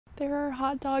There are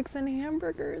hot dogs and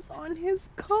hamburgers on his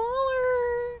collar.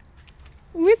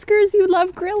 Whiskers, you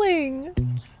love grilling.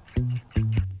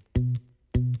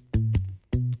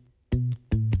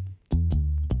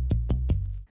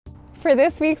 For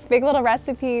this week's Big Little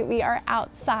Recipe, we are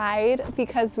outside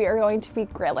because we are going to be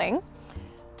grilling.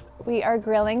 We are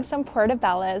grilling some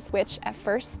portobellos, which at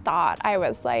first thought I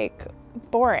was like,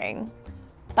 boring.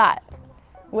 But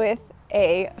with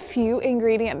a few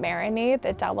ingredient marinade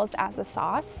that doubles as a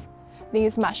sauce,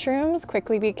 these mushrooms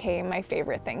quickly became my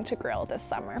favorite thing to grill this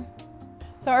summer.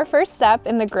 So our first step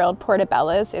in the grilled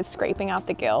portobellos is scraping out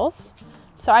the gills.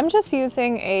 So I'm just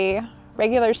using a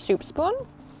regular soup spoon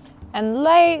and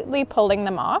lightly pulling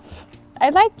them off.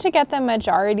 I like to get the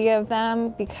majority of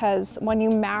them because when you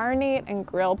marinate and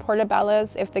grill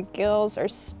portobellos, if the gills are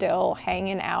still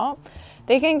hanging out,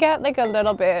 they can get like a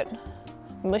little bit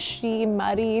mushy,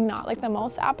 muddy, not like the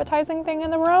most appetizing thing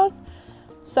in the world.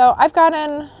 So I've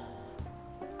gotten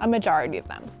a majority of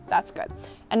them. That's good.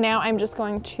 And now I'm just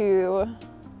going to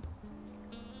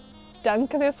dunk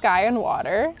this guy in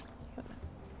water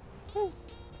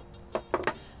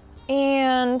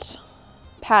and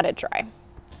pat it dry.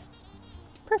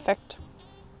 Perfect.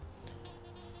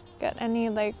 Get any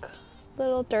like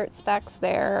little dirt specks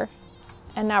there.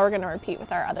 And now we're gonna repeat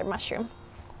with our other mushroom.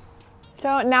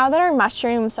 So now that our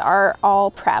mushrooms are all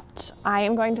prepped, I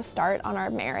am going to start on our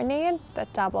marinade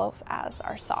that doubles as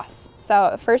our sauce. So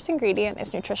the first ingredient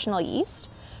is nutritional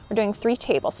yeast. We're doing 3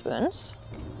 tablespoons.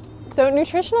 So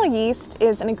nutritional yeast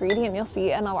is an ingredient you'll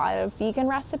see in a lot of vegan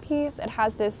recipes. It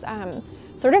has this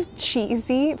sort of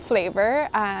cheesy flavor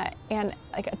and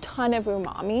like a ton of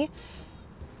umami.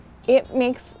 It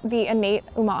makes the innate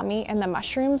umami in the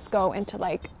mushrooms go into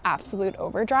like absolute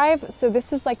overdrive. So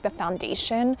this is like the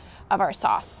foundation of our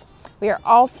sauce. We are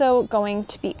also going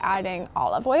to be adding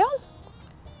olive oil.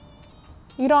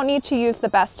 You don't need to use the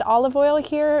best olive oil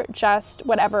here, just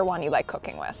whatever one you like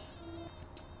cooking with.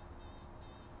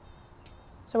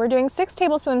 So we're doing 6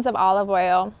 tablespoons of olive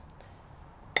oil,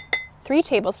 3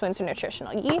 tablespoons of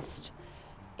nutritional yeast,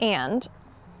 and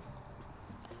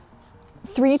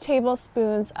 3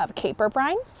 tablespoons of caper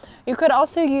brine. You could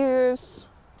also use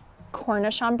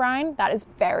cornichon brine. That is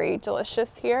very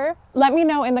delicious here. Let me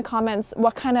know in the comments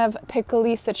what kind of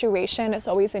pickly situation is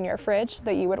always in your fridge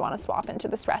that you would want to swap into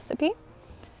this recipe.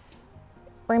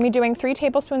 We're gonna be doing 3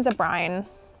 tablespoons of brine.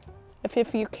 If a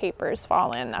few capers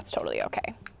fall in, that's totally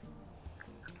okay.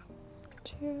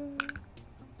 2,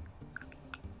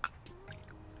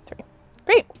 3.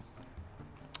 Great.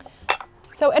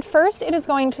 So at first it is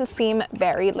going to seem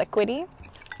very liquidy,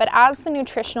 but as the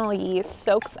nutritional yeast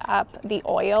soaks up the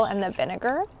oil and the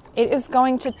vinegar, it is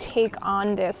going to take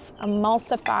on this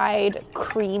emulsified,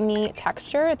 creamy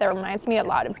texture that reminds me a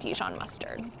lot of Dijon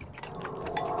mustard.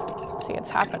 See,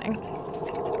 it's happening.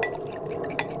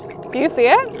 Do you see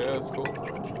it? Yeah, it's cool.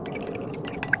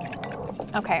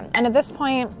 Okay, and at this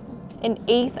point,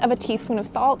 1/8 of a teaspoon of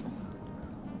salt,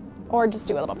 or just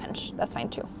do a little pinch, that's fine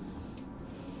too.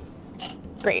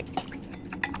 Great.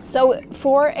 So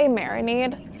for a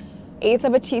marinade, 1/8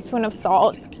 of a teaspoon of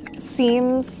salt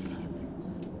seems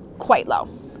quite low,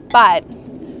 but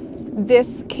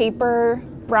this caper,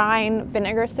 brine,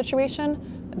 vinegar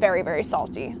situation, very, very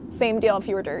salty. Same deal if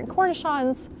you were doing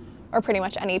cornichons or pretty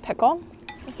much any pickle.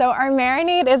 So our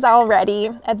marinade is all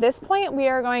ready. At this point, we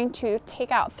are going to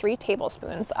take out 3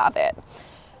 tablespoons of it.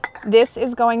 This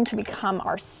is going to become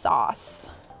our sauce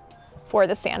for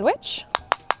the sandwich.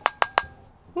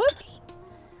 Whoops.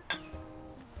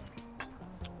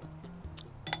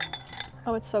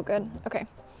 Oh, it's so good. Okay.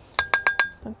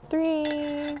 So 3.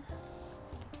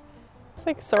 It's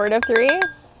like sort of 3.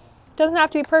 Doesn't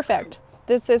have to be perfect.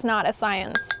 This is not a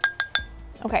science.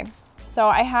 Okay, so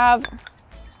I have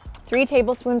 3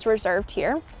 tablespoons reserved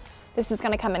here. This is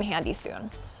gonna come in handy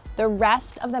soon. The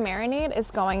rest of the marinade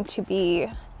is going to be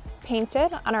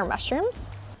painted on our mushrooms.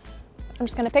 I'm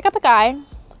just gonna pick up a guy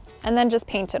and then just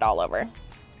paint it all over.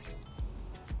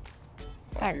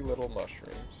 Happy little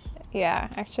mushrooms. Yeah,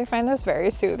 I actually find this very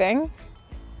soothing.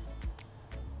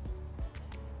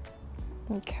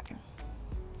 Okay.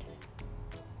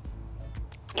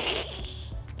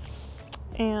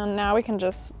 And now we can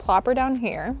just plop her down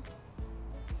here.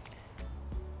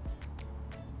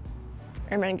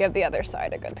 I'm gonna give the other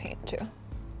side a good paint too.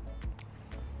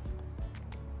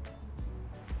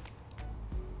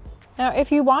 Now,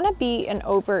 if you wanna be an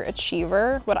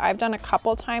overachiever, what I've done a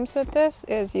couple times with this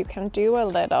is you can do a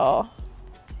little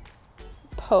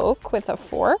poke with a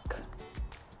fork,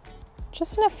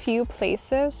 just in a few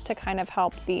places to kind of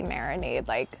help the marinade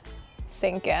like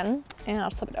sink in. And I'll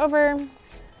flip it over.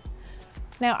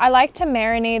 Now, I like to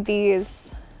marinate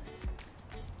these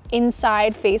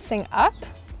inside facing up,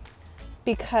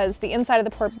 because the inside of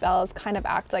the portobellos kind of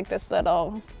act like this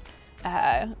little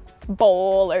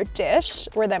bowl or dish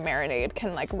where the marinade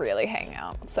can like really hang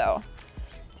out. So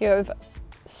if you have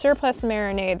surplus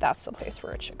marinade, that's the place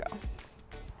where it should go.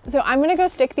 So I'm gonna go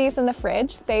stick these in the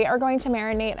fridge. They are going to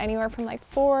marinate anywhere from like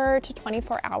 4 to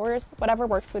 24 hours, whatever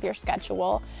works with your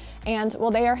schedule. And while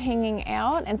they are hanging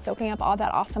out and soaking up all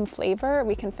that awesome flavor,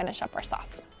 we can finish up our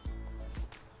sauce.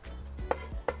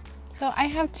 So I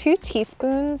have 2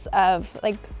 teaspoons of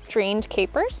like drained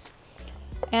capers,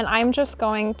 and I'm just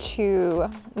going to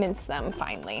mince them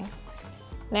finely.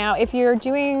 Now, if you're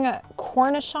doing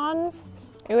cornichons,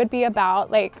 it would be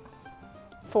about like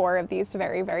 4 of these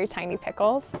very, very tiny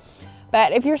pickles.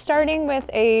 But if you're starting with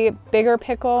a bigger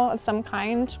pickle of some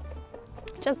kind,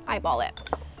 just eyeball it.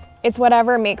 It's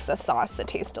whatever makes a sauce that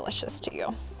tastes delicious to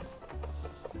you.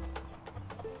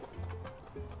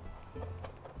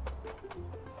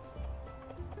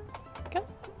 Okay.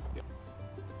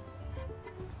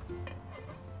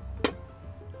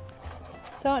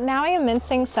 So now I am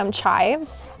mincing some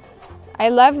chives. I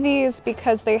love these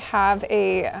because they have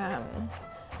a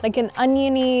like an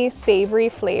oniony, savory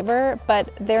flavor, but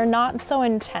they're not so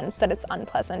intense that it's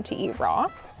unpleasant to eat raw.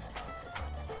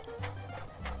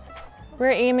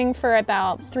 We're aiming for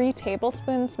about 3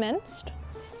 tablespoons minced.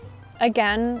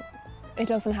 Again, it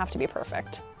doesn't have to be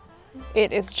perfect.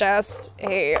 It is just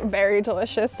a very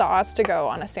delicious sauce to go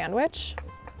on a sandwich.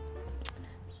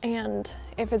 And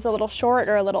if it's a little short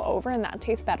or a little over and that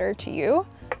tastes better to you,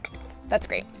 that's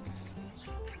great.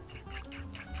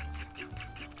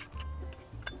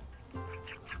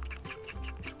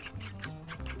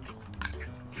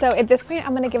 So at this point,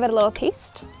 I'm gonna give it a little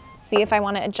taste, see if I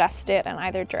wanna adjust it in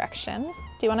either direction. Do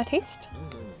you wanna taste?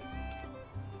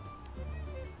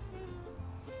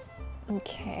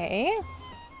 Okay.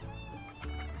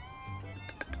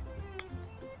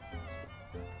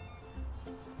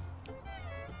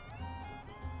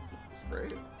 It's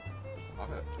great.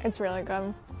 Love it. It's really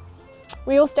good.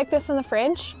 We will stick this in the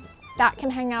fridge. That can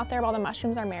hang out there while the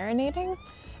mushrooms are marinating,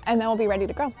 and then we'll be ready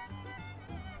to go.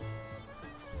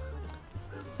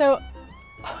 So,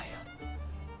 oh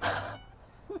my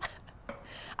God.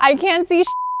 I can't see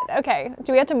shit. Okay,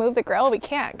 do we have to move the grill? We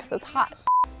can't because it's hot.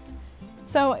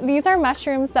 So these are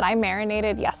mushrooms that I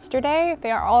marinated yesterday. They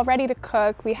are all ready to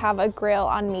cook. We have a grill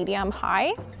on medium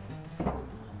high.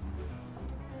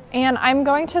 And I'm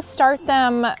going to start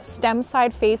them stem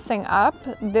side facing up.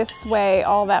 This way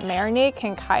all that marinade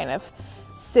can kind of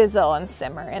sizzle and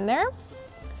simmer in there.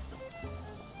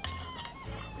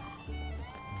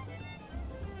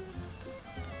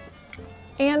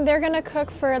 And they're gonna cook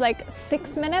for like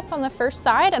 6 minutes on the first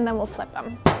side, and then we'll flip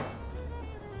them.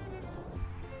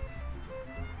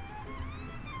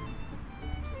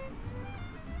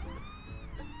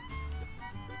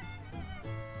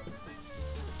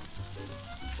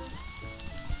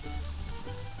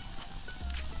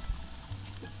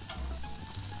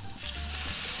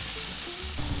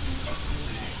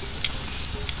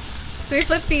 So we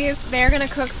flip these, they're gonna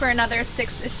cook for another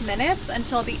 6-ish minutes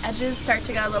until the edges start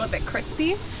to get a little bit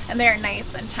crispy and they're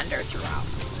nice and tender throughout.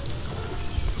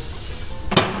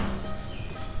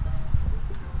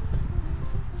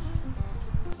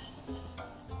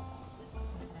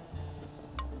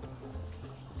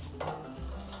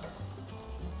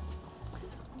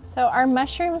 So our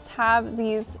mushrooms have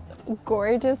these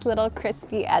gorgeous little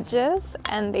crispy edges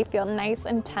and they feel nice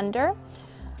and tender.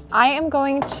 I am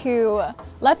going to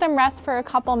let them rest for a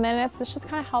couple minutes. This just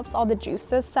kind of helps all the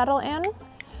juices settle in.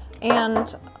 And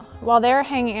while they're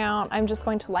hanging out, I'm just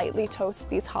going to lightly toast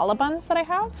these challah buns that I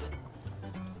have.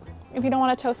 If you don't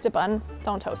want to toast a bun,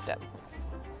 don't toast it.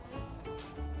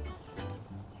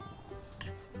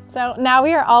 So now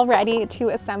we are all ready to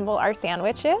assemble our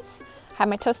sandwiches. I have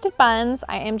my toasted buns.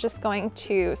 I am just going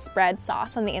to spread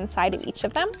sauce on the inside of each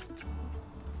of them.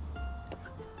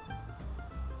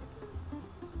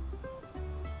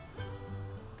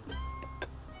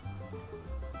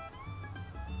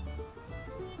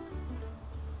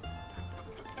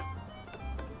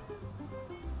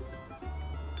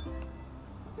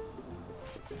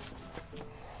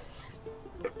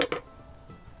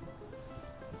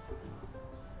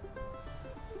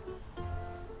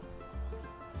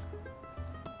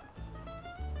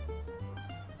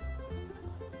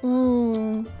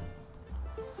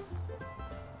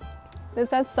 This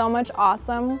has so much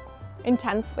awesome,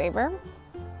 intense flavor.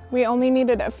 We only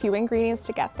needed a few ingredients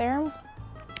to get there.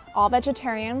 All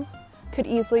vegetarian, could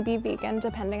easily be vegan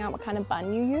depending on what kind of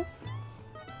bun you use.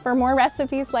 For more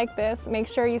recipes like this, make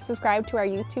sure you subscribe to our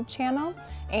YouTube channel,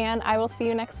 and I will see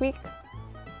you next week.